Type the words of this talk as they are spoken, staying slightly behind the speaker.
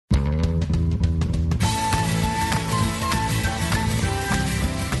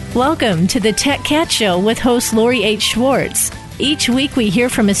Welcome to the Tech CatShow with host Lori H. Schwartz. Each week we hear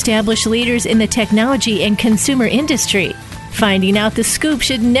from established leaders in the technology and consumer industry. Finding out the scoop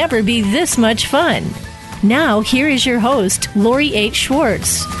should never be this much fun. Now, here is your host, Lori H.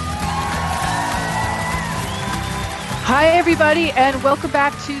 Schwartz. Hi, everybody, and welcome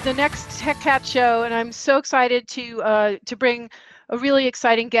back to the next Tech CatShow. And I'm so excited to bring a really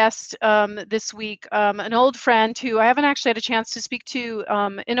exciting guest this week, an old friend who I haven't actually had a chance to speak to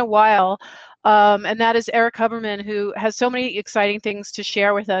in a while, and that is Erik Huberman, who has so many exciting things to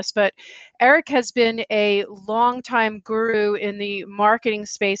share with us. But Erik has been a longtime guru in the marketing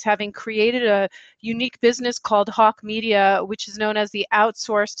space, having created a unique business called Hawke Media, which is known as the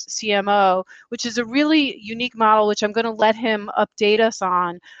outsourced CMO, which is a really unique model, which I'm going to let him update us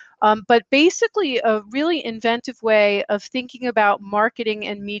on. But basically a really inventive way of thinking about marketing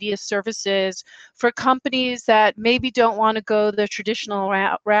and media services for companies that maybe don't want to go the traditional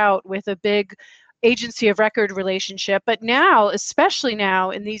route with a big agency of record relationship. But now, especially now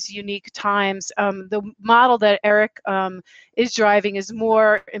in these unique times, the model that Erik is driving is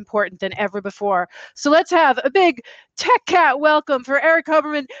more important than ever before. So let's have a big Tech Cat welcome for Erik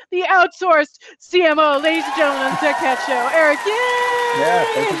Huberman, the outsourced CMO. Ladies and gentlemen, on the Tech Cat Show. Erik, yay! Yeah,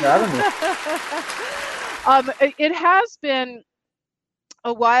 thank you for having me. It has been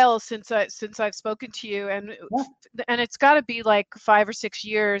a while since I've spoken to you, and it's got to be like 5 or 6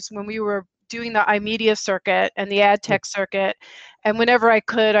 years when we were doing the iMedia circuit and the ad tech circuit, and whenever I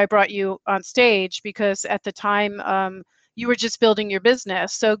could, I brought you on stage because at the time you were just building your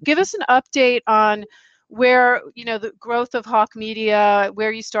business. So give us an update on where, the growth of Hawke Media,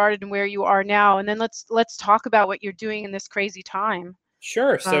 where you started and where you are now, and then let's talk about what you're doing in this crazy time.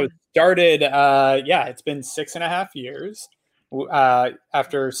 Sure. So started, it's been 6.5 years.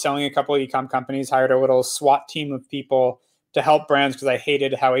 After selling a couple of e-com companies, hired a little SWAT team of people to help brands because I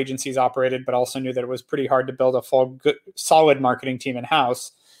hated how agencies operated, but also knew that it was pretty hard to build a full, good, solid marketing team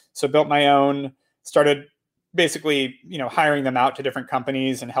in-house. So built my own, started basically, hiring them out to different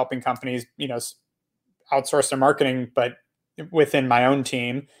companies and helping companies, outsource their marketing, but within my own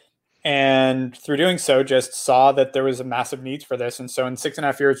team. And through doing so, just saw that there was a massive need for this. And so in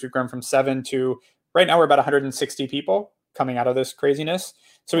 6.5 years, we've grown from 7 to right now we're about 160 people coming out of this craziness.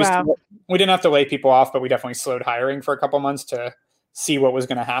 So we didn't have to lay people off, but we definitely slowed hiring for a couple months to see what was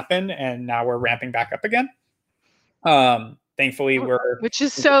going to happen. And now we're ramping back up again. Thankfully, which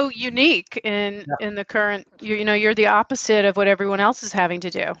is so unique in the current, you're the opposite of what everyone else is having to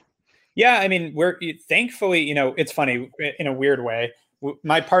do. Yeah. I mean, we're thankfully, it's funny in a weird way.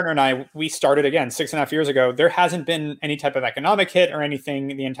 My partner and I, we started again 6.5 years ago. There hasn't been any type of economic hit or anything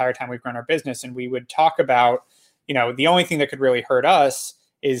the entire time we've grown our business. And we would talk about, the only thing that could really hurt us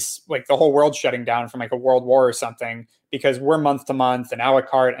is like the whole world shutting down from like a world war or something, because we're month to month and a la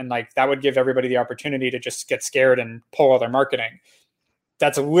carte, and like that would give everybody the opportunity to just get scared and pull all their marketing.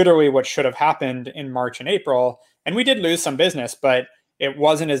 That's literally what should have happened in March and April. And we did lose some business, but it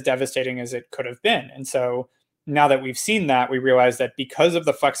wasn't as devastating as it could have been. And so now that we've seen that, we realize that because of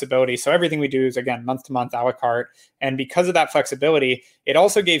the flexibility, so everything we do is, again, month to month, a la carte. And because of that flexibility, it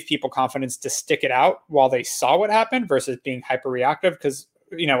also gave people confidence to stick it out while they saw what happened versus being hyper reactive. Because,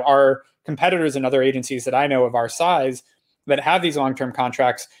 our competitors and other agencies that I know of our size that have these long-term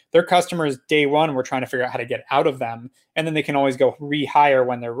contracts, their customers day one, we're trying to figure out how to get out of them. And then they can always go rehire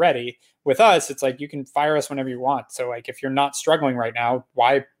when they're ready. With us, it's like, you can fire us whenever you want. So like, if you're not struggling right now,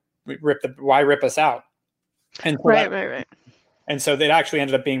 why rip us out? And so right. And so that actually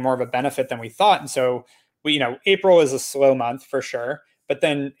ended up being more of a benefit than we thought. And so April is a slow month for sure, but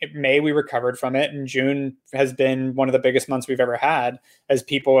then in May we recovered from it. And June has been one of the biggest months we've ever had as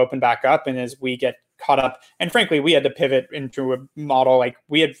people open back up and as we get caught up. And frankly, we had to pivot into a model like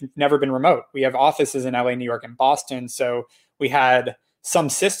we had never been remote. We have offices in LA, New York, and Boston. So we had some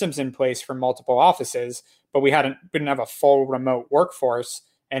systems in place for multiple offices, but we didn't have a full remote workforce.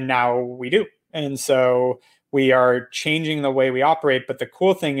 And now we do. And so we are changing the way we operate. But the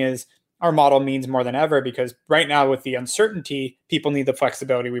cool thing is our model means more than ever, because right now with the uncertainty, people need the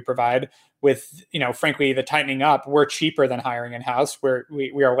flexibility we provide. With, frankly, the tightening up, we're cheaper than hiring in-house.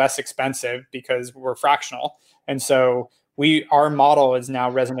 We are less expensive because we're fractional. And so our model is now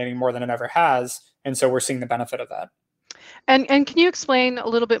resonating more than it ever has. And so we're seeing the benefit of that. And can you explain a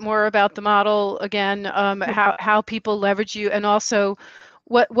little bit more about the model again, how people leverage you, and also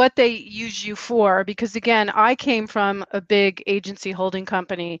what they use you for? Because again, I came from a big agency holding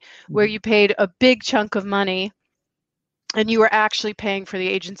company where you paid a big chunk of money and you were actually paying for the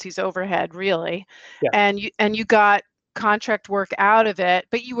agency's overhead, really. Yeah. And you got contract work out of it,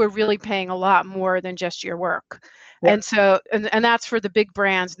 but you were really paying a lot more than just your work. Yeah. And so, and that's for the big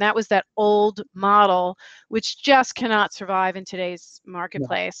brands. And that was that old model, which just cannot survive in today's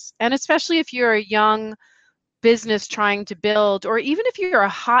marketplace. And especially if you're a young business trying to build, or even if you're a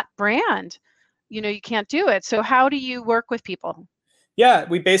hot brand, you can't do it. So how do you work with people? Yeah,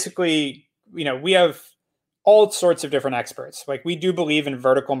 we basically, we have all sorts of different experts. Like, we do believe in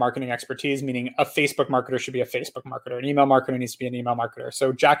vertical marketing expertise, meaning a Facebook marketer should be a Facebook marketer. An email marketer needs to be an email marketer.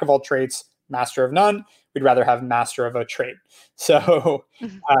 So jack of all trades, master of none. We'd rather have master of a trade. So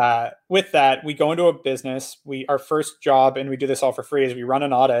with that, we go into a business. Our first job, and we do this all for free, is we run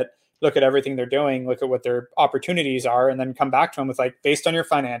an audit, look at everything they're doing, look at what their opportunities are, and then come back to them with, like, based on your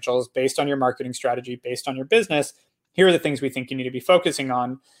financials, based on your marketing strategy, based on your business, here are the things we think you need to be focusing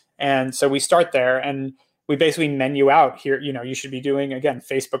on. And so we start there, and we basically menu out here, you should be doing, again,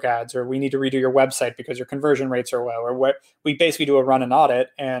 Facebook ads, or we need to redo your website because your conversion rates are low, or what. We basically do a run an audit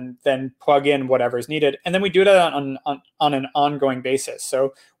and then plug in whatever is needed. And then we do that on an ongoing basis.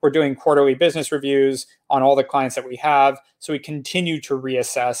 So we're doing quarterly business reviews on all the clients that we have. So we continue to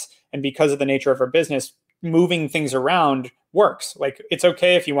reassess. And because of the nature of our business, moving things around works. Like, it's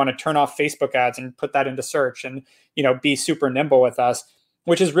okay if you want to turn off Facebook ads and put that into search and, be super nimble with us,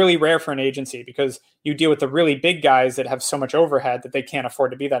 which is really rare for an agency, because you deal with the really big guys that have so much overhead that they can't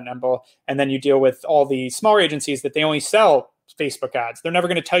afford to be that nimble. And then you deal with all the smaller agencies that they only sell Facebook ads. They're never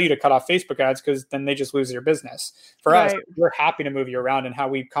going to tell you to cut off Facebook ads, because then they just lose your business. For us, we're happy to move you around, and how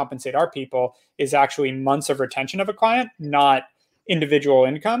we compensate our people is actually months of retention of a client, not individual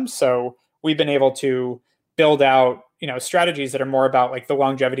income. So we've been able to build out, strategies that are more about, like, the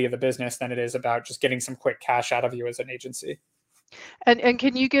longevity of the business than it is about just getting some quick cash out of you as an agency. And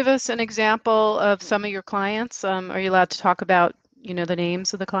can you give us an example of some of your clients? Are you allowed to talk about, the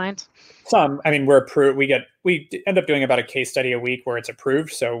names of the clients? Some. I mean, we're approved. We end up doing about a case study a week where it's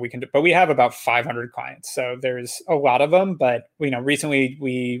approved, so we can. But we have about 500 clients, so there's a lot of them. But recently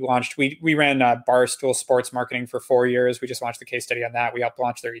we launched. We ran Barstool Sports Marketing for 4 years. We just launched the case study on that. We helped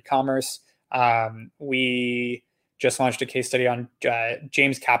launch their e-commerce. We just launched a case study on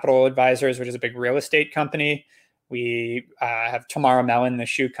James Capital Advisors, which is a big real estate company. We have Tomorrow Melon, the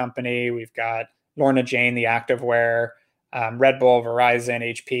shoe company. We've got Lorna Jane, the activewear, Red Bull, Verizon,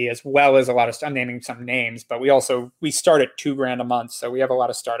 HP, as well as a lot of I'm naming some names, but we start at $2,000 a month. So we have a lot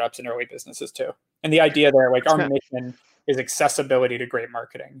of startups and early businesses too. And the idea there, like, our mission is accessibility to great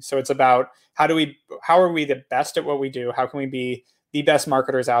marketing. So it's about how are we the best at what we do? How can we be the best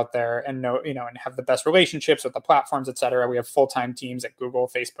marketers out there and and have the best relationships with the platforms, et cetera. We have full-time teams at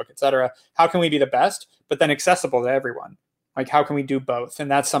Google, Facebook, et cetera. How can we be the best, but then accessible to everyone? Like, how can we do both? And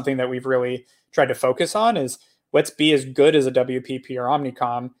that's something that we've really tried to focus on, is let's be as good as a WPP or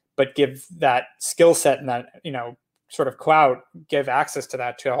Omnicom, but give that skill set and that, sort of clout, give access to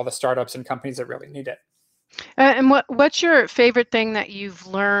that to all the startups and companies that really need it. And what's your favorite thing that you've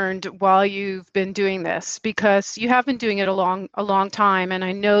learned while you've been doing this? Because you have been doing it a long time, and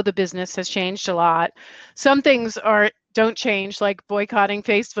I know the business has changed a lot. Some things don't change, like boycotting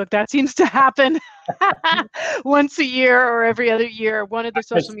Facebook. That seems to happen once a year or every other year. One of the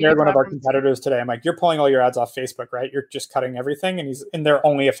social media. One of our competitors today. I'm like, you're pulling all your ads off Facebook, right? You're just cutting everything, and they're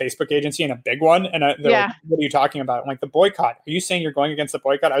only a Facebook agency and a big one. And they're like, what are you talking about? I'm like, the boycott. Are you saying you're going against the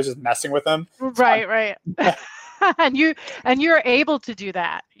boycott? I was just messing with them. Right. and you're able to do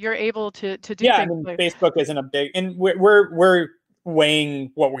that. You're able to do things. I mean, Facebook isn't a big, and we're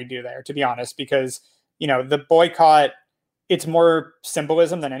weighing what we do there, to be honest, because the boycott, it's more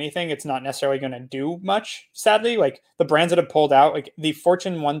symbolism than anything. It's not necessarily going to do much, sadly. Like, the brands that have pulled out, like the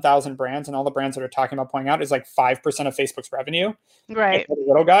Fortune 1000 brands and all the brands that are talking about pulling out, is like 5% of Facebook's revenue. Right. The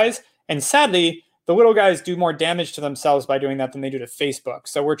little guys. And sadly, the little guys do more damage to themselves by doing that than they do to Facebook.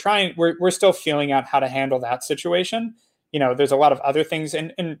 So we're still feeling out how to handle that situation. There's a lot of other things.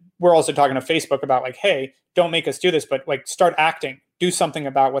 And we're also talking to Facebook about, like, hey, don't make us do this, but, like, start acting. Do something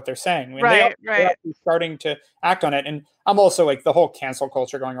about what they're saying. And they're actually starting to act on it. And I'm also, like, the whole cancel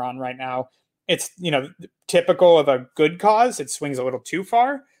culture going on right now. It's, typical of a good cause. It swings a little too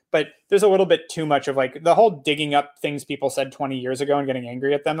far, but there's a little bit too much of, like, the whole digging up things people said 20 years ago and getting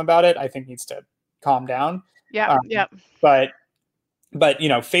angry at them about it, I think needs to calm down. Yeah. But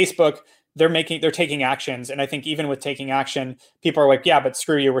Facebook, they're taking actions. And I think even with taking action, people are like, yeah, but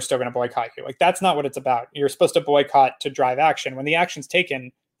screw you, we're still going to boycott you. Like, that's not what it's about. You're supposed to boycott to drive action. When the action's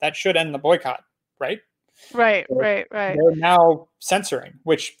taken, that should end the boycott, right? Right. They're now censoring,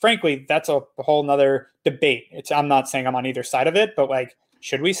 which, frankly, that's a whole nother debate. I'm not saying I'm on either side of it, but, like,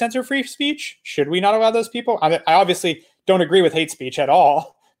 should we censor free speech? Should we not allow those people? I obviously don't agree with hate speech at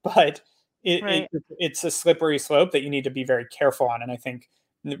all, but Right. it's a slippery slope that you need to be very careful on. And I think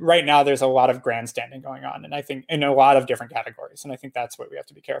right now there's a lot of grandstanding going on, and I think in a lot of different categories. And I think that's what we have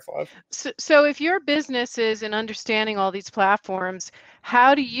to be careful of. So if your business is in understanding all these platforms,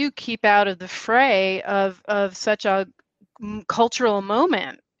 how do you keep out of the fray of such a cultural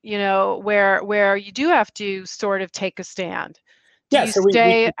moment, where you do have to sort of take a stand? Do Yeah. you So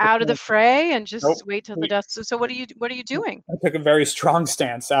stay out of the fray and nope, just wait till the dust? So what are you doing? I took a very strong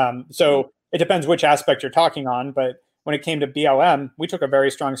stance. So it depends which aspect you're talking on, but when it came to BLM, we took a very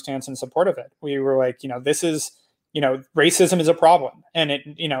strong stance in support of it. We were like, this is, racism is a problem. And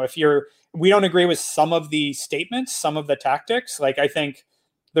we don't agree with some of the statements, some of the tactics. Like, I think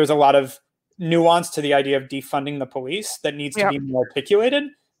there's a lot of nuance to the idea of defunding the police that needs to be more articulated,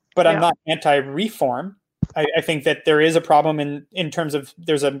 but I'm not anti-reform. I think that there is a problem in terms of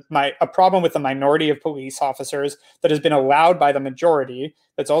there's a problem with the minority of police officers that has been allowed by the majority,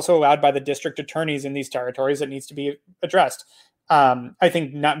 that's also allowed by the district attorneys in these territories, that needs to be addressed. I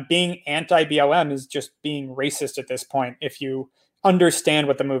think not being anti-BLM is just being racist at this point if you understand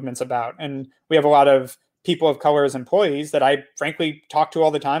what the movement's about. And we have a lot of people of color as employees that I frankly talk to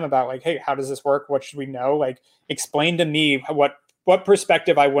all the time about, like, hey, how does this work? What should we know? Like, explain to me what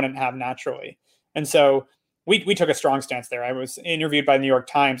perspective I wouldn't have naturally. And so we took a strong stance there. I was interviewed by the New York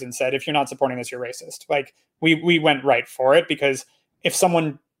Times and said, if you're not supporting this, you're racist. Like, we went right for it, because if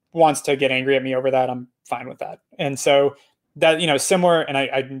someone wants to get angry at me over that, I'm fine with that. And so that, similar, and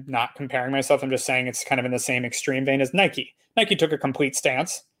I'm not comparing myself, I'm just saying it's kind of in the same extreme vein as Nike. Nike took a complete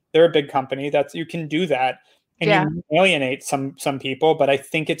stance. They're a big company, that you can do that, and you alienate some people, but I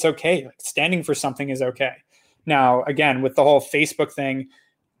think it's okay. Like, standing for something is okay. Now, again, with the whole Facebook thing,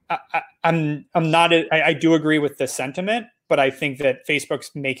 I do agree with the sentiment, but I think that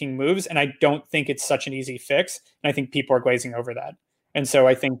Facebook's making moves, and I don't think it's such an easy fix. And I think people are glazing over that. And so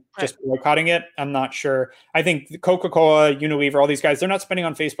I think just boycotting it, I'm not sure. I think Coca-Cola, Unilever, all these guys, they're not spending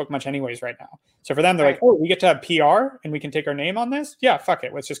on Facebook much anyways right now. So for them, they're like, oh, we get to have PR and we can take our name on this? Yeah, fuck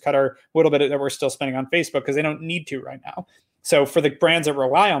it. Let's just cut our little bit that we're still spending on Facebook, because they don't need to right now. So for the brands that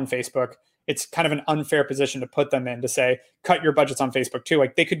rely on Facebook, it's kind of an unfair position to put them in, to say, cut your budgets on Facebook too.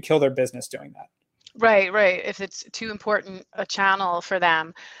 Like, they could kill their business doing that. Right. If it's too important a channel for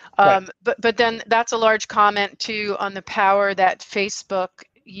them. But then that's a large comment too on the power that Facebook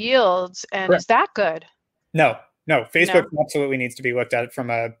yields. And is that good? No. Facebook absolutely needs to be looked at from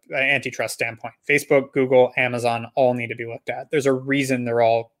an antitrust standpoint. Facebook, Google, Amazon all need to be looked at. There's a reason they're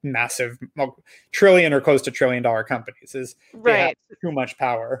all massive, trillion or close to $1 trillion companies. They have too much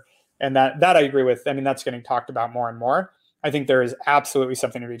power. And that I agree with. I mean, that's getting talked about more and more. I think there is absolutely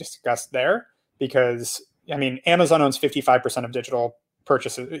something to be discussed there, because, I mean, Amazon owns 55% of digital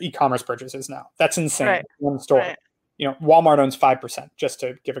purchases, e-commerce purchases now. That's insane. One store. Walmart owns 5%, just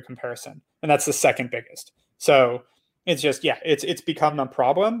to give a comparison. And that's the second biggest. So it's just, it's become a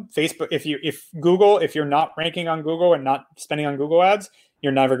problem. Facebook, if you're not ranking on Google and not spending on Google ads,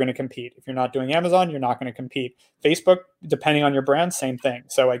 you're never going to compete. If you're not doing Amazon, you're not going to compete. Facebook, depending on your brand, same thing.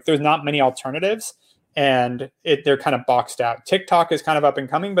 So like, there's not many alternatives, and they're kind of boxed out. TikTok is kind of up and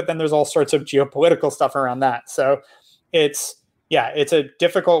coming, but then there's all sorts of geopolitical stuff around that. So it's a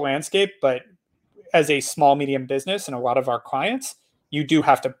difficult landscape, but as a small, medium business and a lot of our clients, you do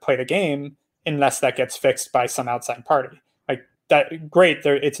have to play the game unless that gets fixed by some outside party. Like that, great.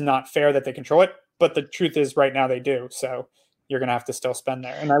 It's not fair that they control it, but the truth is right now they do. So you're going to have to still spend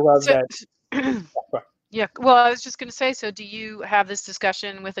there. And I love that. Yeah. Well, I was just going to say, so do you have this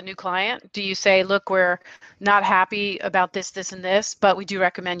discussion with a new client? Do you say, look, we're not happy about this, and this, but we do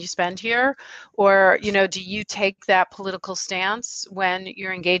recommend you spend here? Or, do you take that political stance when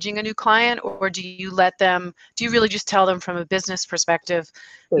you're engaging a new client, or do you really just tell them from a business perspective,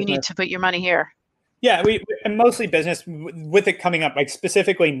 you need to put your money here? Yeah, and mostly business. With it coming up, like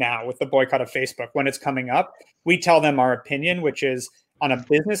specifically now with the boycott of Facebook, when it's coming up, we tell them our opinion, which is, on a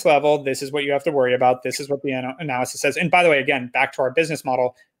business level, this is what you have to worry about. This is what the analysis says. And by the way, again, back to our business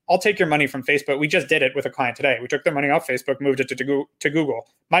model, I'll take your money from Facebook. We just did it with a client today. We took their money off Facebook, moved it to Google.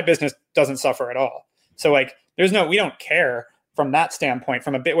 My business doesn't suffer at all. So like, we don't care from that standpoint,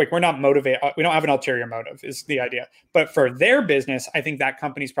 from a bit, like we're not motivated. We don't have an ulterior motive is the idea. But for their business, I think that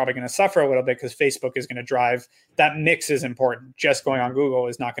company's probably going to suffer a little bit, because Facebook is going to drive, that mix is important. Just going on Google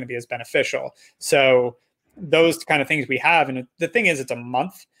is not going to be as beneficial. So those kind of things we have. And the thing is, it's a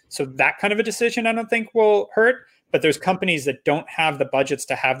month. So that kind of a decision, I don't think will hurt. But there's companies that don't have the budgets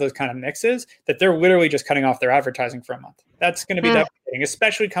to have those kind of mixes, that they're literally just cutting off their advertising for a month. That's going to be devastating,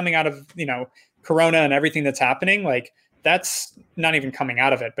 especially coming out of, Corona and everything that's happening. Like, that's not even coming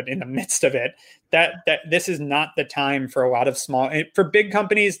out of it, but in the midst of it, that this is not the time for a lot of for big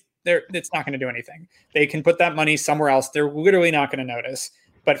companies. it's not going to do anything. They can put that money somewhere else. They're literally not going to notice.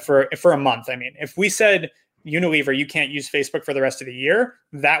 But for a month, I mean, if we said Unilever, you can't use Facebook for the rest of the year,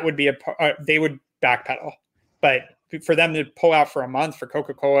 that would be they would backpedal. But for them to pull out for a month, for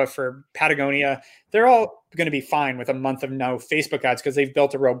Coca-Cola, for Patagonia, they're all going to be fine with a month of no Facebook ads because they've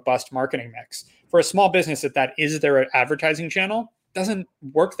built a robust marketing mix. For a small business that is their advertising channel, doesn't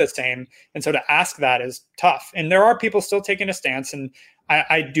work the same. And so to ask that is tough. And there are people still taking a stance. And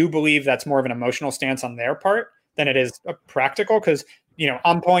I do believe that's more of an emotional stance on their part than it is a practical, because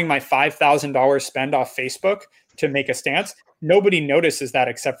I'm pulling my $5,000 spend off Facebook to make a stance. Nobody notices that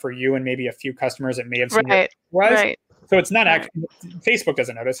except for you and maybe a few customers that may have seen it. Right. So it's not actually, Facebook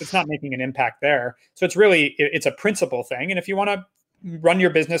doesn't notice. It's not making an impact there. So it's a principle thing. And if you want to run your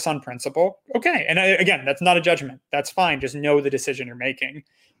business on principle, okay. And again, that's not a judgment. That's fine. Just know the decision you're making.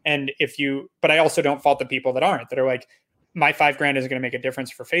 And but I also don't fault the people that aren't, that are like, my $5,000 isn't going to make a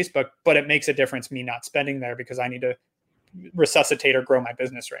difference for Facebook, but it makes a difference me not spending there because I need to resuscitate or grow my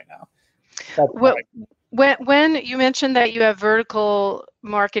business right now. When you mentioned that you have vertical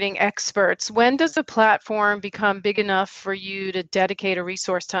marketing experts, when does a platform become big enough for you to dedicate a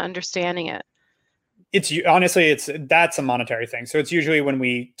resource to understanding it? That's a monetary thing. So it's usually when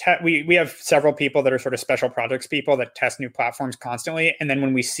we have several people that are sort of special projects people that test new platforms constantly. And then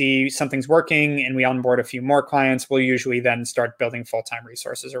when we see something's working and we onboard a few more clients, we'll usually then start building full-time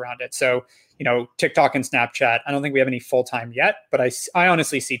resources around it. So, TikTok and Snapchat, I don't think we have any full-time yet, but I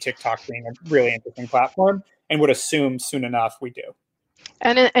honestly see TikTok being a really interesting platform and would assume soon enough we do.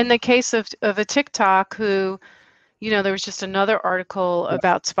 And in the case of a TikTok who, there was just another article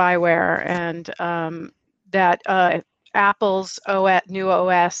about spyware and that Apple's new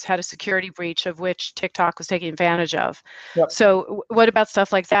OS had a security breach of which TikTok was taking advantage of. Yep. So what about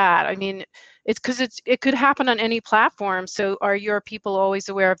stuff like that? I mean, it's because it could happen on any platform. So are your people always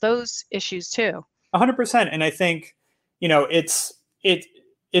aware of those issues too? 100%. And I think,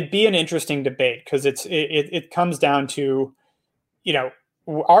 it'd be an interesting debate because it comes down to,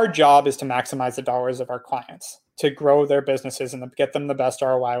 our job is to maximize the dollars of our clients, to grow their businesses and get them the best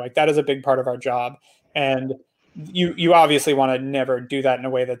ROI. Like that is a big part of our job. And you obviously want to never do that in a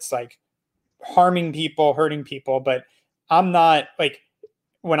way that's like harming people, hurting people. But I'm not like,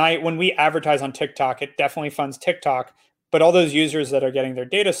 when we advertise on TikTok, it definitely funds TikTok, but all those users that are getting their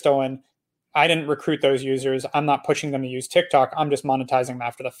data stolen, I didn't recruit those users. I'm not pushing them to use TikTok. I'm just monetizing them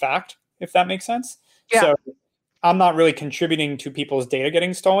after the fact, if that makes sense. Yeah. So I'm not really contributing to people's data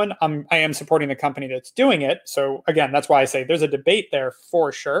getting stolen. I am supporting the company that's doing it. So again, that's why I say there's a debate there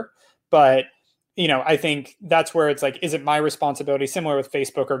for sure. But I think that's where it's like, is it my responsibility? Similar with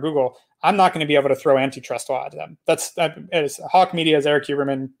Facebook or Google, I'm not going to be able to throw antitrust law at them. As Hawke Media, as Erik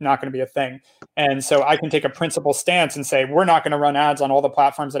Huberman, not going to be a thing. And so I can take a principled stance and say, we're not going to run ads on all the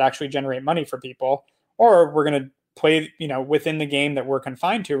platforms that actually generate money for people, or we're going to play, within the game that we're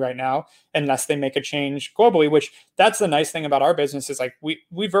confined to right now, unless they make a change globally, which that's the nice thing about our business is like,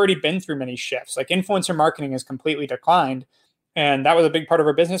 we've already been through many shifts. Like influencer marketing has completely declined. And that was a big part of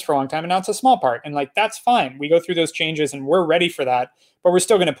our business for a long time. And now it's a small part. And like, that's fine. We go through those changes and we're ready for that, but we're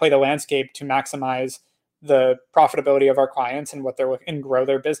still going to play the landscape to maximize the profitability of our clients and and grow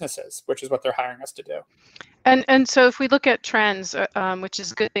their businesses, which is what they're hiring us to do. And so if we look at trends, which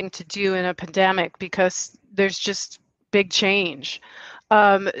is a good thing to do in a pandemic because there's just big change.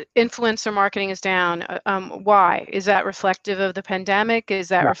 Influencer marketing is down. Why? Is that reflective of the pandemic? Is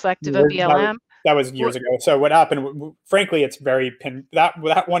that reflective of BLM? That was years ago. So what happened, frankly, it's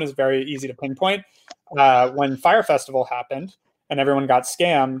that one is very easy to pinpoint. When Fire Festival happened and everyone got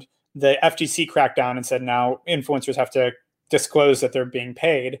scammed, the FTC cracked down and said now influencers have to disclose that they're being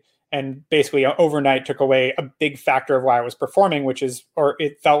paid, and basically overnight took away a big factor of why I was performing,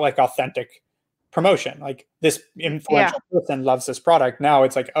 it felt like authentic promotion. Like this influential person loves this product. Now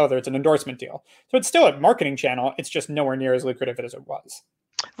it's like, oh, there's an endorsement deal. So it's still a marketing channel. It's just nowhere near as lucrative as it was.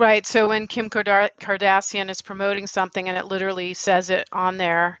 Right. So when Kim Kardashian is promoting something and it literally says it on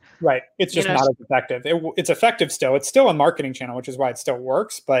there. Right. It's just not as effective. It's effective still. It's still a marketing channel, which is why it still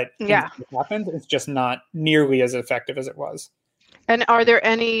works. But it's just not nearly as effective as it was. And are there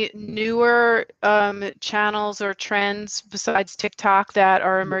any newer channels or trends besides TikTok that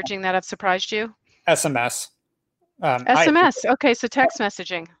are emerging that have surprised you? SMS. SMS. Okay. So text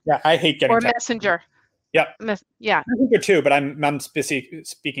messaging. Yeah. I hate getting or Messenger. Yep. Yeah. I think too, but I'm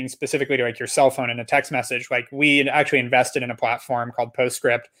speaking specifically to like your cell phone and a text message. Like we actually invested in a platform called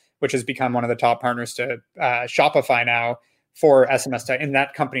Postscript, which has become one of the top partners to Shopify now for SMS tech, and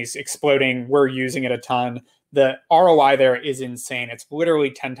that company's exploding. We're using it a ton. The ROI there is insane. It's literally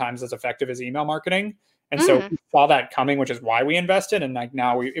 10 times as effective as email marketing. And so we saw that coming, which is why we invested. And like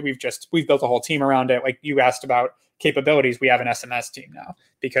now we've built a whole team around it. Like you asked about capabilities, we have an SMS team now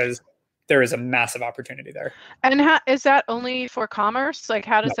because there is a massive opportunity there. And is that only for commerce? Like,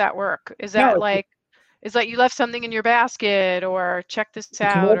 how does that work? Is that is that you left something in your basket or check this it's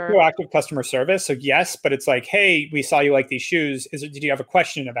out? more Or proactive customer service. So yes, but it's like, hey, we saw you like these shoes. Did you have a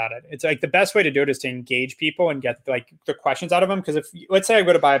question about it? It's like the best way to do it is to engage people and get like the questions out of them. Because if let's say I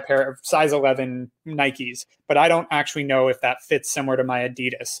go to buy a pair of size 11 Nikes, but I don't actually know if that fits similar to my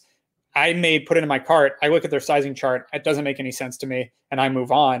Adidas. I may put it in my cart. I look at their sizing chart. It doesn't make any sense to me. And I move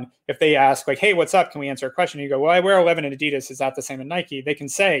on. If they ask like, hey, what's up? Can we answer a question? You go, well, I wear 11 in Adidas. Is that the same in Nike? They can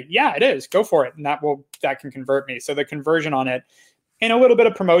say, yeah, it is. Go for it. And that can convert me. So the conversion on it and a little bit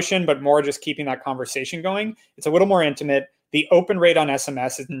of promotion, but more just keeping that conversation going. It's a little more intimate. The open rate on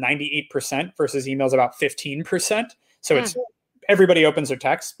SMS is 98% versus emails about 15%. So it's everybody opens their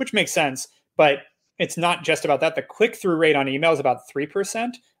text, which makes sense. But it's not just about that. The click-through rate on email is about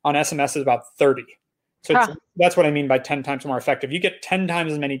 3%. On SMS is about 30. So that's what I mean by 10 times more effective. You get 10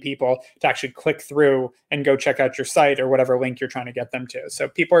 times as many people to actually click through and go check out your site or whatever link you're trying to get them to. So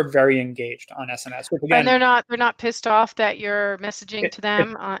people are very engaged on SMS. Which again, and they're not pissed off that you're messaging to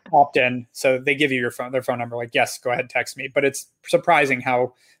them. Opt in, so they give you their phone number. Like, yes, go ahead, text me. But it's surprising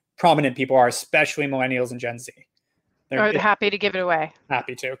how prominent people are, especially millennials and Gen Z. They're happy to give it away.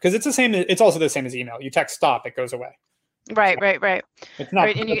 Happy to, because it's the same. It's also the same as email. You text stop, it goes away. Right. It's not.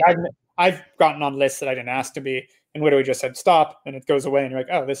 Right, I've gotten on lists that I didn't ask to be, and literally just said stop, and it goes away. And you're like,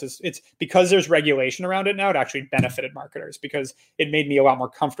 oh, it's because there's regulation around it now. It actually benefited marketers because it made me a lot more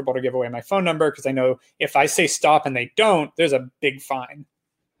comfortable to give away my phone number because I know if I say stop and they don't, there's a big fine.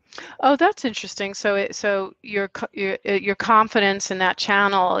 Oh, that's interesting. So your confidence in that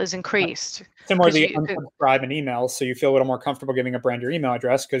channel is increased. Similarly, unsubscribe in emails, so you feel a little more comfortable giving a brand your email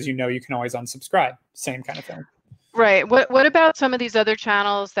address because you know you can always unsubscribe. Same kind of thing. Right. What about some of these other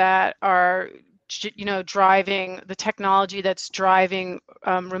channels that are, driving the technology that's driving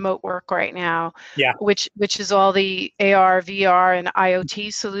remote work right now? Yeah. Which is all the AR, VR, and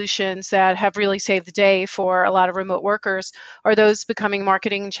IoT solutions that have really saved the day for a lot of remote workers. Are those becoming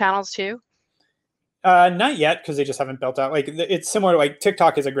marketing channels too? Not yet, because they just haven't built out. Like it's similar to like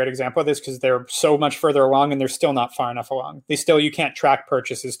TikTok is a great example of this because they're so much further along and they're still not far enough along. You can't track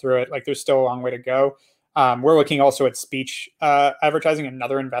purchases through it. Like there's still a long way to go. We're looking also at speech advertising.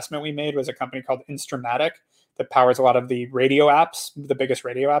 Another investment we made was a company called Instramatic that powers a lot of the radio apps, the biggest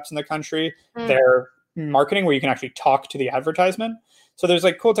radio apps in the country. They're marketing where you can actually talk to the advertisement. So there's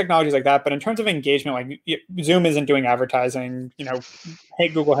like cool technologies like that. But in terms of engagement, like Zoom isn't doing advertising, hey,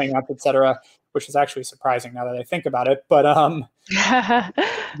 Google Hangouts, et cetera, which is actually surprising now that I think about it. But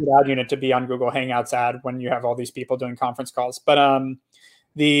good ad unit to be on Google Hangouts ad when you have all these people doing conference calls. But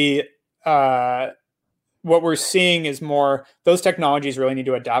what we're seeing is more those technologies really need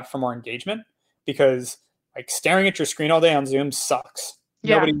to adapt for more engagement because like staring at your screen all day on Zoom sucks.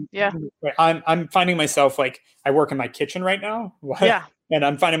 Yeah. I'm finding myself like I work in my kitchen right now. Yeah. And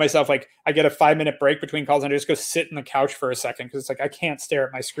I'm finding myself like I get a 5-minute break between calls and I just go sit in the couch for a second because it's like I can't stare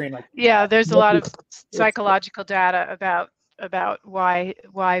at my screen. Like there's a lot of psychological data about why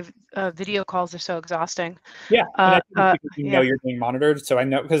video calls are so exhausting. Yeah, you're being monitored. So I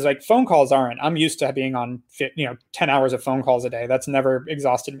know because like phone calls aren't. I'm used to being on 10 hours of phone calls a day. That's never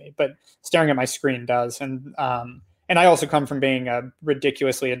exhausted me, but staring at my screen does. And I also come from being a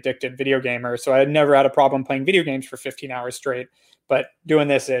ridiculously addicted video gamer, so I had never had a problem playing video games for 15 hours straight. But doing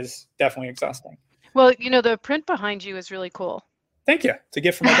this is definitely exhausting. Well, the print behind you is really cool. Thank you. It's a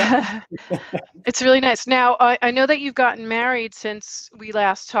gift from my dad. It's really nice. Now, I know that you've gotten married since we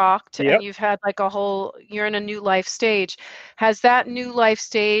last talked, and you've had like you're in a new life stage. Has that new life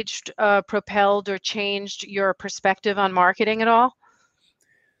stage propelled or changed your perspective on marketing at all?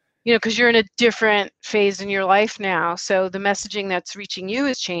 Because you're in a different phase in your life now. So the messaging that's reaching you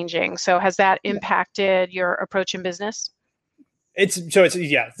is changing. So has that impacted your approach in business?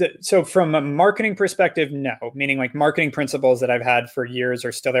 So from a marketing perspective, no, meaning like marketing principles that I've had for years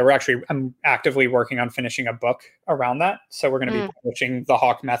are still there. I'm actively working on finishing a book around that. So we're going to be publishing the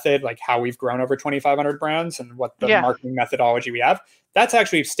Hawke method, like how we've grown over 2,500 brands and what the marketing methodology we have. That's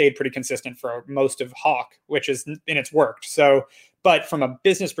actually stayed pretty consistent for most of Hawke, and it's worked. So, but from a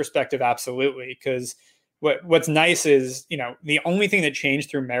business perspective, absolutely. Because what's nice is, the only thing that changed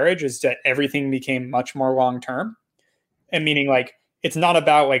through marriage is that everything became much more long-term. And meaning like, it's not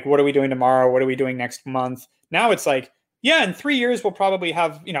about like, what are we doing tomorrow? What are we doing next month? Now it's like, Yeah, in 3 years, we'll probably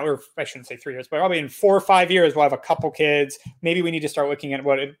have, or I shouldn't say 3 years, but probably in 4 or 5 years, we'll have a couple kids. Maybe we need to start looking at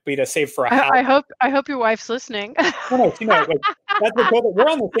what it'd be to save for a house. I hope your wife's listening. No, like, that's what we're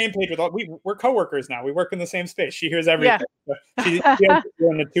on the same page with we're coworkers now. We work in the same space. She hears everything. Yeah. She has,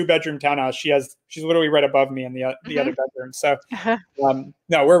 in a 2-bedroom townhouse. She's literally right above me in the other bedroom. So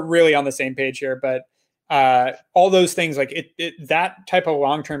no, we're really on the same page here. But all those things, like that type of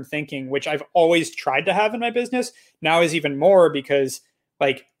long-term thinking, which I've always tried to have in my business, now is even more, because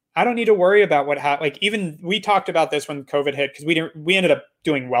like I don't need to worry about like even we talked about this when COVID hit, because we ended up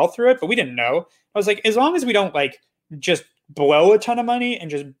doing well through it, but we didn't know. I was like, as long as we don't like just blow a ton of money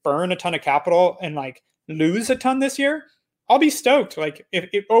and just burn a ton of capital and like lose a ton this year, I'll be stoked. Like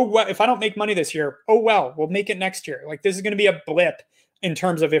if I don't make money this year, oh well, we'll make it next year. Like this is going to be a blip in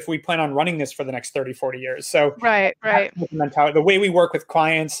terms of if we plan on running this for the next 30, 40 years. So right. The way we work with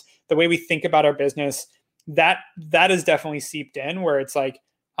clients, the way we think about our business, that is definitely seeped in, where it's like,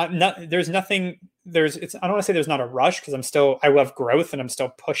 I don't want to say there's not a rush, because I love growth and I'm still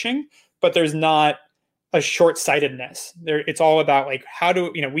pushing, but there's not a short-sightedness there. It's all about like, how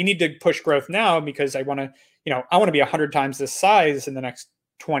do, we need to push growth now, because I want to be 100 times this size in the next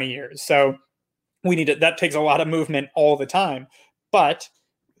 20 years. So that takes a lot of movement all the time. But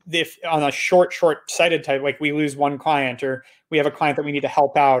if on a short-sighted type, like we lose one client, or we have a client that we need to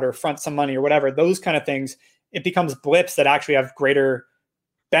help out or front some money or whatever, those kind of things, it becomes blips that actually have greater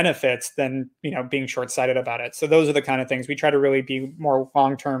benefits than, being short-sighted about it. So those are the kind of things we try to really be more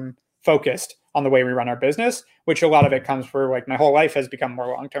long-term focused on the way we run our business, which a lot of it comes for, like, my whole life has become more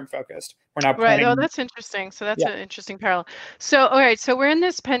long-term focused. We're now planning. Right. Oh, that's interesting. So that's an interesting parallel. So, all right. So we're in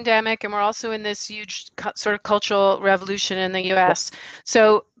this pandemic, and we're also in this huge sort of cultural revolution in the US. Yeah.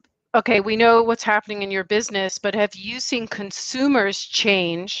 So, okay, we know what's happening in your business, but have you seen consumers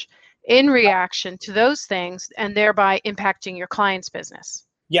change in reaction to those things and thereby impacting your client's business?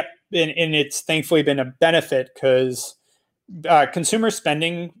 Yep. And it's thankfully been a benefit, because consumer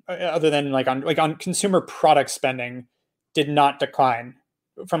spending, other than on consumer product spending, did not decline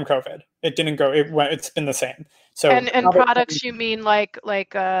from COVID. It didn't go. It's been the same. So and products, you mean like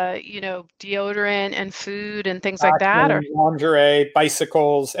deodorant and food and things like that, or lingerie,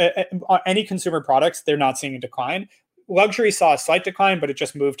 bicycles, any consumer products, they're not seeing a decline. Luxury saw a slight decline, but it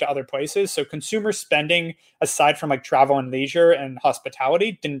just moved to other places. So consumer spending, aside from like travel and leisure and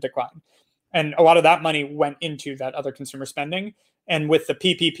hospitality, didn't decline. And a lot of that money went into that other consumer spending. And with the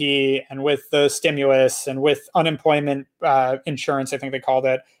PPP and with the stimulus and with unemployment insurance, I think they called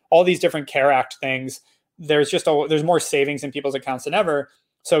it, all these different CARE Act things, there's more savings in people's accounts than ever.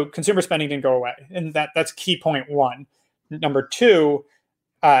 So consumer spending didn't go away. And that's key point one. Number two,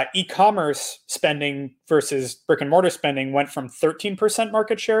 e-commerce spending versus brick and mortar spending went from 13%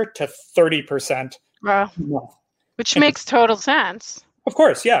 market share to 30%. Wow. Which makes total sense. Of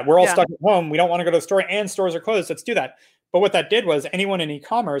course, yeah. We're all stuck at home. We don't want to go to the store, and stores are closed. Let's do that. But what that did was, anyone in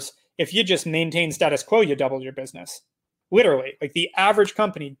e-commerce, if you just maintain status quo, you doubled your business. Literally, like the average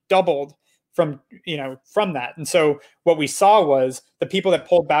company doubled from that. And so what we saw was the people that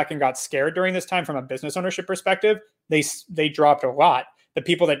pulled back and got scared during this time from a business ownership perspective, they dropped a lot. The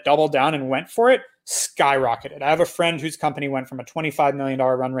people that doubled down and went for it skyrocketed. I have a friend whose company went from a $25 million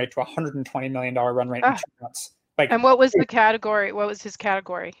run rate to a $120 million run rate in 2 months. And what was the category? What was his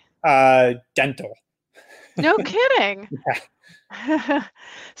category? Dental. No kidding. Yeah.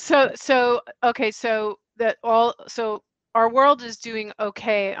 So our world is doing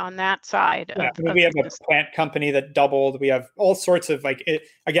okay on that side. Yeah, we have a plant company that doubled. We have all sorts of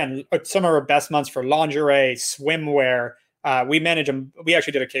some of our best months for lingerie, swimwear. We manage them. We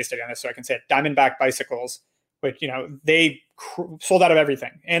actually did a case study on this, so I can say it. Diamondback bicycles, which they sold out of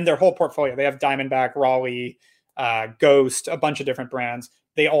everything, and their whole portfolio. They have Diamondback, Raleigh, Ghost, a bunch of different brands.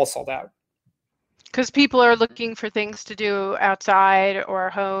 They all sold out. Because people are looking for things to do outside or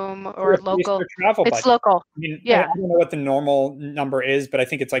home or local. It's local. I mean, I don't know what the normal number is, but I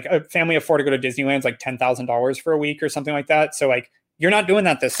think it's like a family of four to go to Disneyland is like $10,000 for a and something like that. So like, you're not doing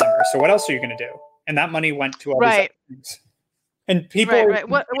that this summer. So what else are you going to do? And that money went to all these other things. And people,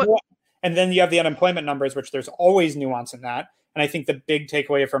 and then you have the unemployment numbers, which there's always nuance in that. And I think the big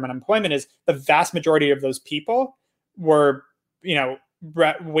takeaway from unemployment is the vast majority of those people were,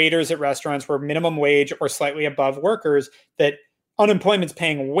 waiters at restaurants, were minimum wage or slightly above workers that unemployment's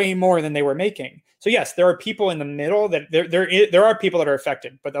paying way more than they were making. So yes, there are people in the middle that there are people that are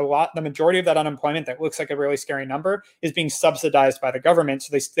affected, but the majority of that unemployment that looks like a really scary number is being subsidized by the government.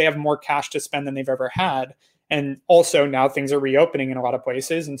 So they have more cash to spend than they've ever had. And also now things are reopening in a lot of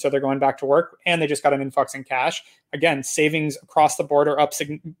places. And so they're going back to work, and they just got an influx in cash. Again, savings across the board are up.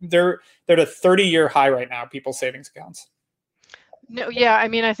 They're at a 30-year high right now, people's savings accounts. No, yeah, I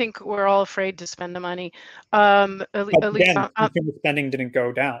mean, I think we're all afraid to spend the money. At least consumer spending didn't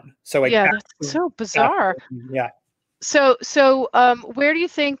go down. So yeah, that's so bizarre. Yeah. So where do you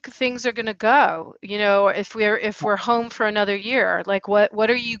think things are going to go? If we're home for another year, like what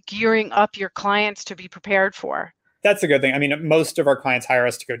are you gearing up your clients to be prepared for? That's a good thing. I mean, most of our clients hire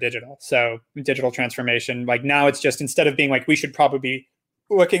us to go digital. So digital transformation, like now it's just, instead of being like, we should probably be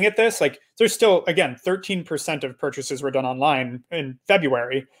looking at this, like there's still, again, 13% of purchases were done online in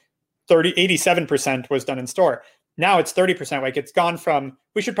February, 87% was done in store. Now it's 30%. Like it's gone from,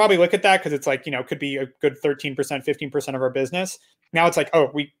 we should probably look at that because it's like, could be a good 13%, 15% of our business. Now it's like,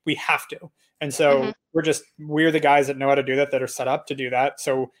 oh, we have to. And so we're the guys that know how to do that are set up to do that.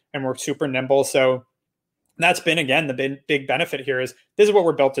 So, and we're super nimble. So that's been, again, the big benefit here is this is what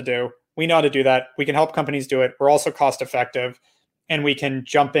we're built to do. We know how to do that. We can help companies do it. We're also cost effective, and we can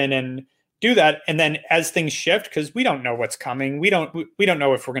jump in and do that. And then as things shift, because we don't know what's coming, we don't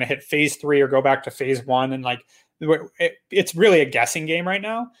know if we're going to hit phase 3 or go back to phase 1. And like, it's really a guessing game right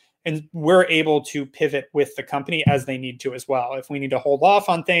now. And we're able to pivot with the company as they need to as well. If we need to hold off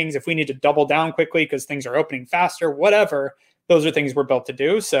on things, if we need to double down quickly because things are opening faster, whatever, those are things we're built to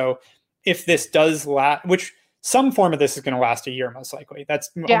do. So if this does last, which some form of this is going to last a year, most likely. That's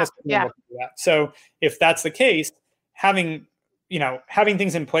almost that. So if that's the case, having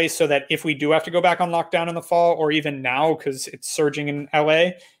things in place so that if we do have to go back on lockdown in the fall, or even now because it's surging in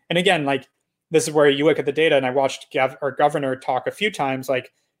LA, and again, like this is where you look at the data, and I watched our governor talk a few times,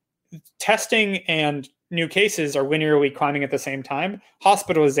 like testing and new cases are linearly climbing at the same time.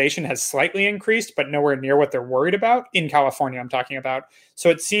 Hospitalization has slightly increased, but nowhere near what they're worried about in California, I'm talking about. So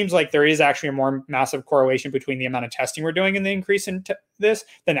it seems like there is actually a more massive correlation between the amount of testing we're doing and the increase in this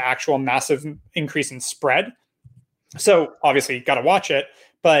than actual massive increase in spread. So obviously you got to watch it,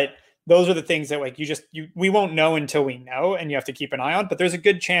 but those are the things that like we won't know until we know, and you have to keep an eye on. But there's a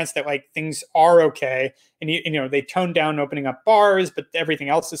good chance that like things are okay, and they toned down opening up bars, but everything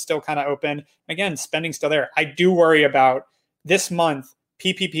else is still kind of open. Again, spending's still there. I do worry about this month.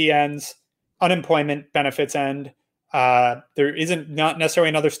 PPP ends, unemployment benefits end. There isn't not necessarily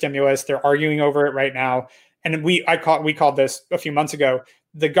another stimulus. They're arguing over it right now, and we called this a few months ago.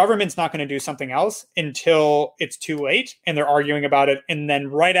 The government's not going to do something else until it's too late, and they're arguing about it. And then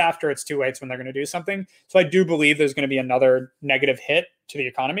right after it's too late is when they're going to do something. So I do believe there's going to be another negative hit to the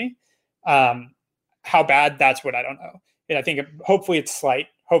economy. How bad, that's what I don't know. And I think hopefully it's slight.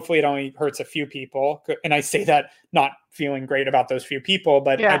 Hopefully it only hurts a few people. And I say that not feeling great about those few people,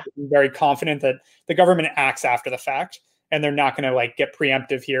 but I'm very confident that the government acts after the fact, and they're not going to like get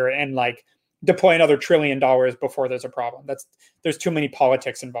preemptive here and like deploy another $1 trillion before there's a problem. There's too many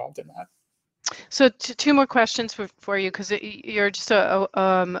politics involved in that. So two more questions for you, because you're just a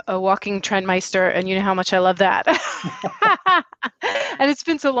walking trendmeister, and you know how much I love that. And it's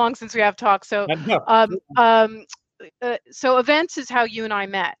been so long since we have talked. So so events is how you and I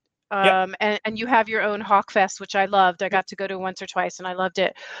met. And you have your own Hawke Fest, which I loved. I got to go to once or twice, and I loved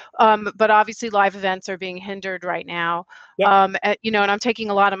it. But obviously, live events are being hindered right now. And I'm taking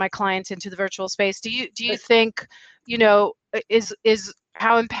a lot of my clients into the virtual space. Do you think, is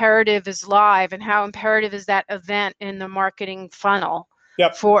how imperative is live, and how imperative is that event in the marketing funnel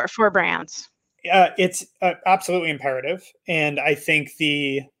for brands? It's absolutely imperative, and I think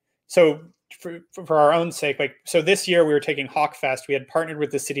for our own sake, so this year we were taking Hawke Fest. We had partnered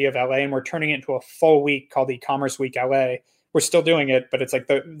with the city of LA, and we're turning it into a full week called E-commerce Week LA. We're still doing it, but it's like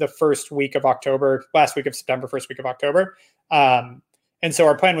the first week of October, last week of September, first week of October. And so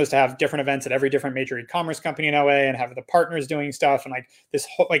our plan was to have different events at every different major e-commerce company in LA, and have the partners doing stuff, and like this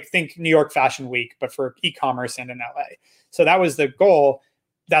whole, like think New York Fashion Week, but for e-commerce and in LA. So that was the goal.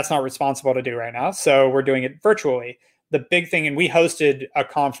 That's not responsible to do right now. So we're doing it virtually. The big thing, and we hosted a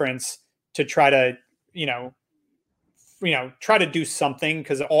conference to try to, try to do something,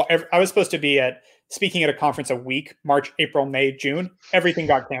 because I was supposed to be speaking at a conference a week, March, April, May, June. Everything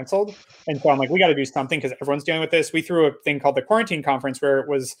got canceled. And so I'm like, we got to do something because everyone's dealing with this. We threw a thing called the quarantine conference, where it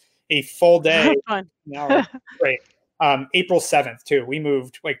was a full day. Great. April 7th too. We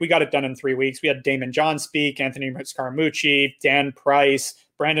moved, we got it done in 3 weeks. We had Damon John speak, Anthony Scaramucci, Dan Price,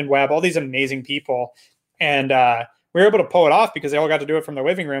 Brandon Webb, all these amazing people. And we were able to pull it off because they all got to do it from their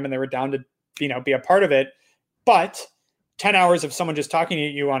living room, and they were down to, be a part of it. But 10 hours of someone just talking to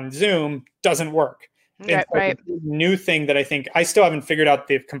you on Zoom doesn't work. Right. The new thing that I think I still haven't figured out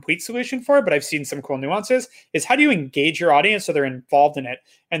the complete solution for, but I've seen some cool nuances, is how do you engage your audience so they're involved in it?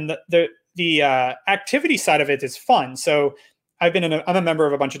 And the activity side of it is fun. So I'm a member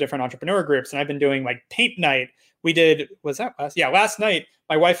of a bunch of different entrepreneur groups, and I've been doing like paint night. Last night,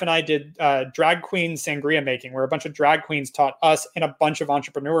 my wife and I did drag queen sangria making, where a bunch of drag queens taught us and a bunch of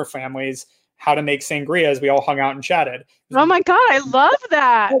entrepreneur families how to make sangria as we all hung out and chatted. Oh my God, I love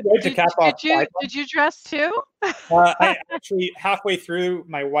that. Did you dress too? I actually, halfway through,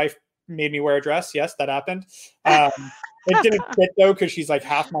 my wife made me wear a dress. Yes, that happened. It didn't fit though, because she's like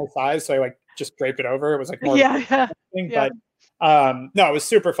half my size. So I like just draped it over. It was like more thing, but no, it was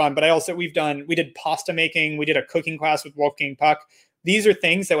super fun. But we did pasta making. We did a cooking class with Wolfgang Puck. These are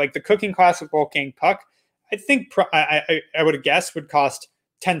things that, like the cooking class with Wolfgang Puck, I think I would have guessed would cost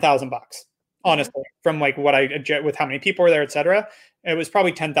 $10,000, honestly, from like what with how many people were there, et cetera. It was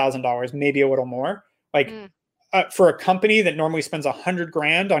probably $10,000, maybe a little more. Like for a company that normally spends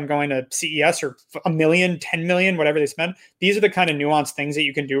 $100,000 on going to CES, or $1 million, 10 million, whatever they spend, these are the kind of nuanced things that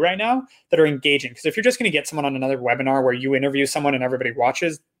you can do right now that are engaging. Because if you're just going to get someone on another webinar where you interview someone and everybody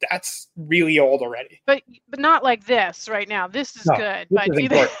watches, that's really old already. But not like this right now. This is good. I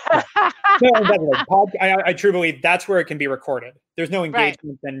truly believe that's where it can be recorded. There's no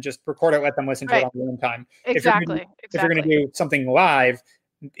engagement, then just record it, let them listen to it on their own time. Exactly. If you're going to do something live,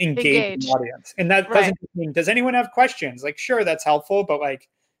 engage the audience. And that doesn't mean, does anyone have questions? Like, sure, that's helpful, but like,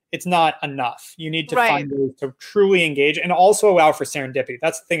 it's not enough. You need to find ways to truly engage and also allow for serendipity.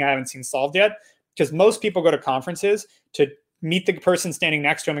 That's the thing I haven't seen solved yet, because most people go to conferences to meet the person standing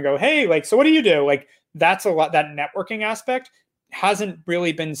next to them and go, hey, like, so what do you do? Like, that's a lot, that networking aspect hasn't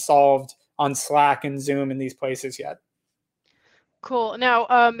really been solved on Slack and Zoom and these places yet. Cool.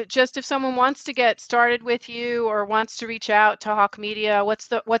 Now, just if someone wants to get started with you or wants to reach out to Hawke Media, what's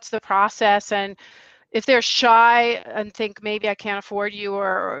the process? And if they're shy and think maybe I can't afford you,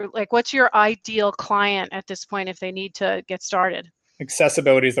 or like, what's your ideal client at this point if they need to get started?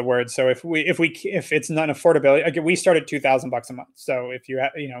 Accessibility is the word. So if it's not affordability, like we start at $2,000 a month. So if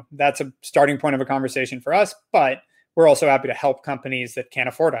that's a starting point of a conversation for us, but we're also happy to help companies that can't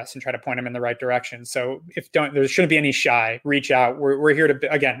afford us and try to point them in the right direction. So there shouldn't be any shy. Reach out. We're here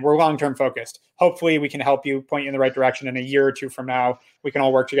to, again, we're long-term focused. Hopefully we can help you, point you in the right direction. In a year or two from now, we can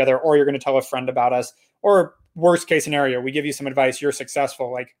all work together, or you're going to tell a friend about us, or worst case scenario, we give you some advice, you're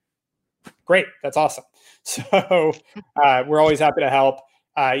successful. Like, great. That's awesome. So we're always happy to help.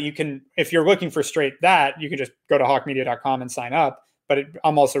 You can, if you're looking for straight that, you can just go to hawkemedia.com and sign up. But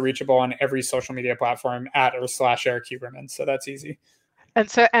I'm also reachable on every social media platform @/Erik Huberman. So that's easy.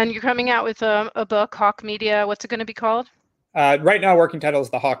 And you're coming out with a book, Hawke Media. What's it going to be called? Right now, working title is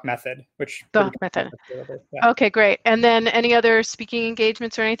The Hawke Method, The Hawke Method. Yeah. Okay, great. And then any other speaking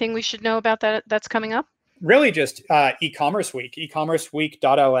engagements or anything we should know about that's coming up? Really just e-commerce week,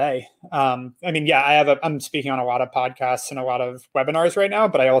 ecommerceweek.la. I'm speaking on a lot of podcasts and a lot of webinars right now,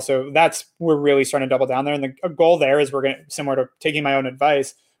 but we're really starting to double down there. And the goal there is similar to taking my own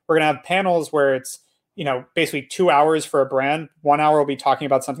advice, we're going to have panels where it's, basically 2 hours for a brand. 1 hour will be talking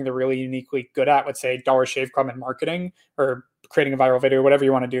about something they're really uniquely good at, let's say Dollar Shave Club and marketing, or creating a viral video, whatever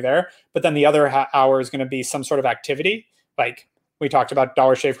you want to do there. But then the other hour is going to be some sort of activity. Like we talked about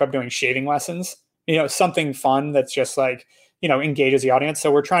Dollar Shave Club doing shaving lessons. Something fun that's just like, engages the audience.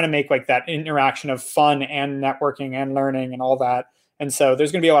 So we're trying to make like that interaction of fun and networking and learning and all that. And so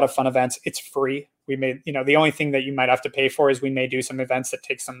there's going to be a lot of fun events. It's free. We made, the only thing that you might have to pay for is we may do some events that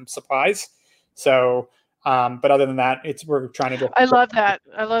take some supplies. So, but other than that, we're trying to. I love that.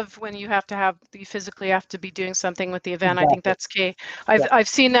 I love when you physically have to be doing something with the event. Exactly. I think that's key. I've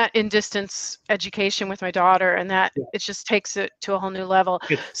seen that in distance education with my daughter, and that it just takes it to a whole new level.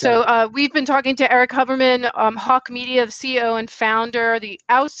 So we've been talking to Erik Huberman, Hawke Media, the CEO and founder, the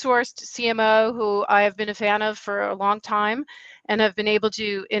outsourced CMO, who I have been a fan of for a long time, and have been able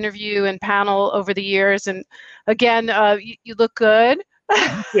to interview and panel over the years. And again, you look good.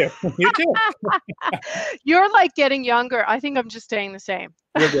 You too. You're like getting younger. I think I'm just staying the same.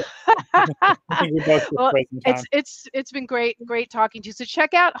 You're good. Well, it's been great talking to you. So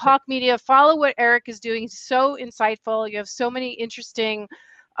check out Hawke Media. Follow what Erik is doing. He's so insightful. You have so many interesting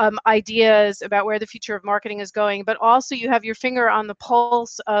ideas about where the future of marketing is going, but also you have your finger on the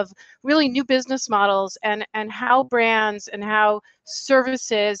pulse of really new business models and how brands and how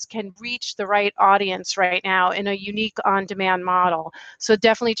services can reach the right audience right now in a unique on-demand model. So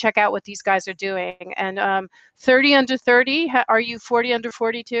definitely check out what these guys are doing. And 30 under 30, are you 40 under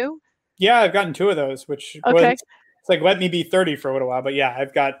 42? Yeah, I've gotten 2 of those, which it's like, let me be 30 for a little while. But yeah,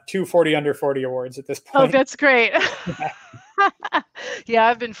 I've got 2 40 under 40 awards at this point. Oh, that's great. Yeah,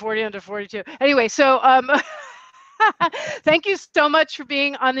 I've been 40 under 42. Anyway, so Thank you so much for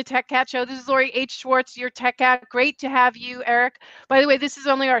being on the Tech Cat Show. This is Lori H. Schwartz, your Tech Cat. Great to have you, Erik. By the way, this is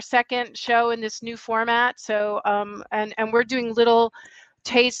only our second show in this new format. So, and we're doing little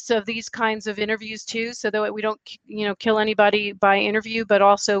tastes of these kinds of interviews too, so that we don't, kill anybody by interview, but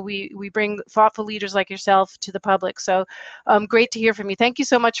also we bring thoughtful leaders like yourself to the public. So great to hear from you. Thank you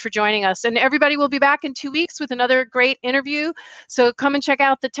so much for joining us. And everybody will be back in 2 weeks with another great interview. So come and check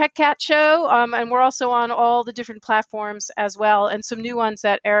out the Tech Cat Show. And we're also on all the different platforms as well, and some new ones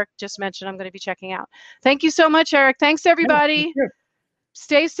that Erik just mentioned I'm going to be checking out. Thank you so much, Erik. Thanks, everybody. Yeah,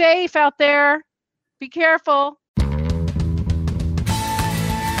 stay safe out there. Be careful.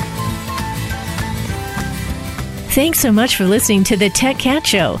 Thanks so much for listening to the Tech Cat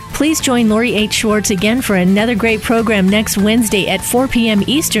Show. Please join Lori H. Schwartz again for another great program next Wednesday at 4 p.m.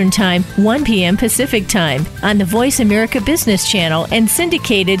 Eastern Time, 1 p.m. Pacific Time on the Voice America Business Channel and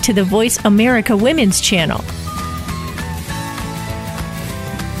syndicated to the Voice America Women's Channel.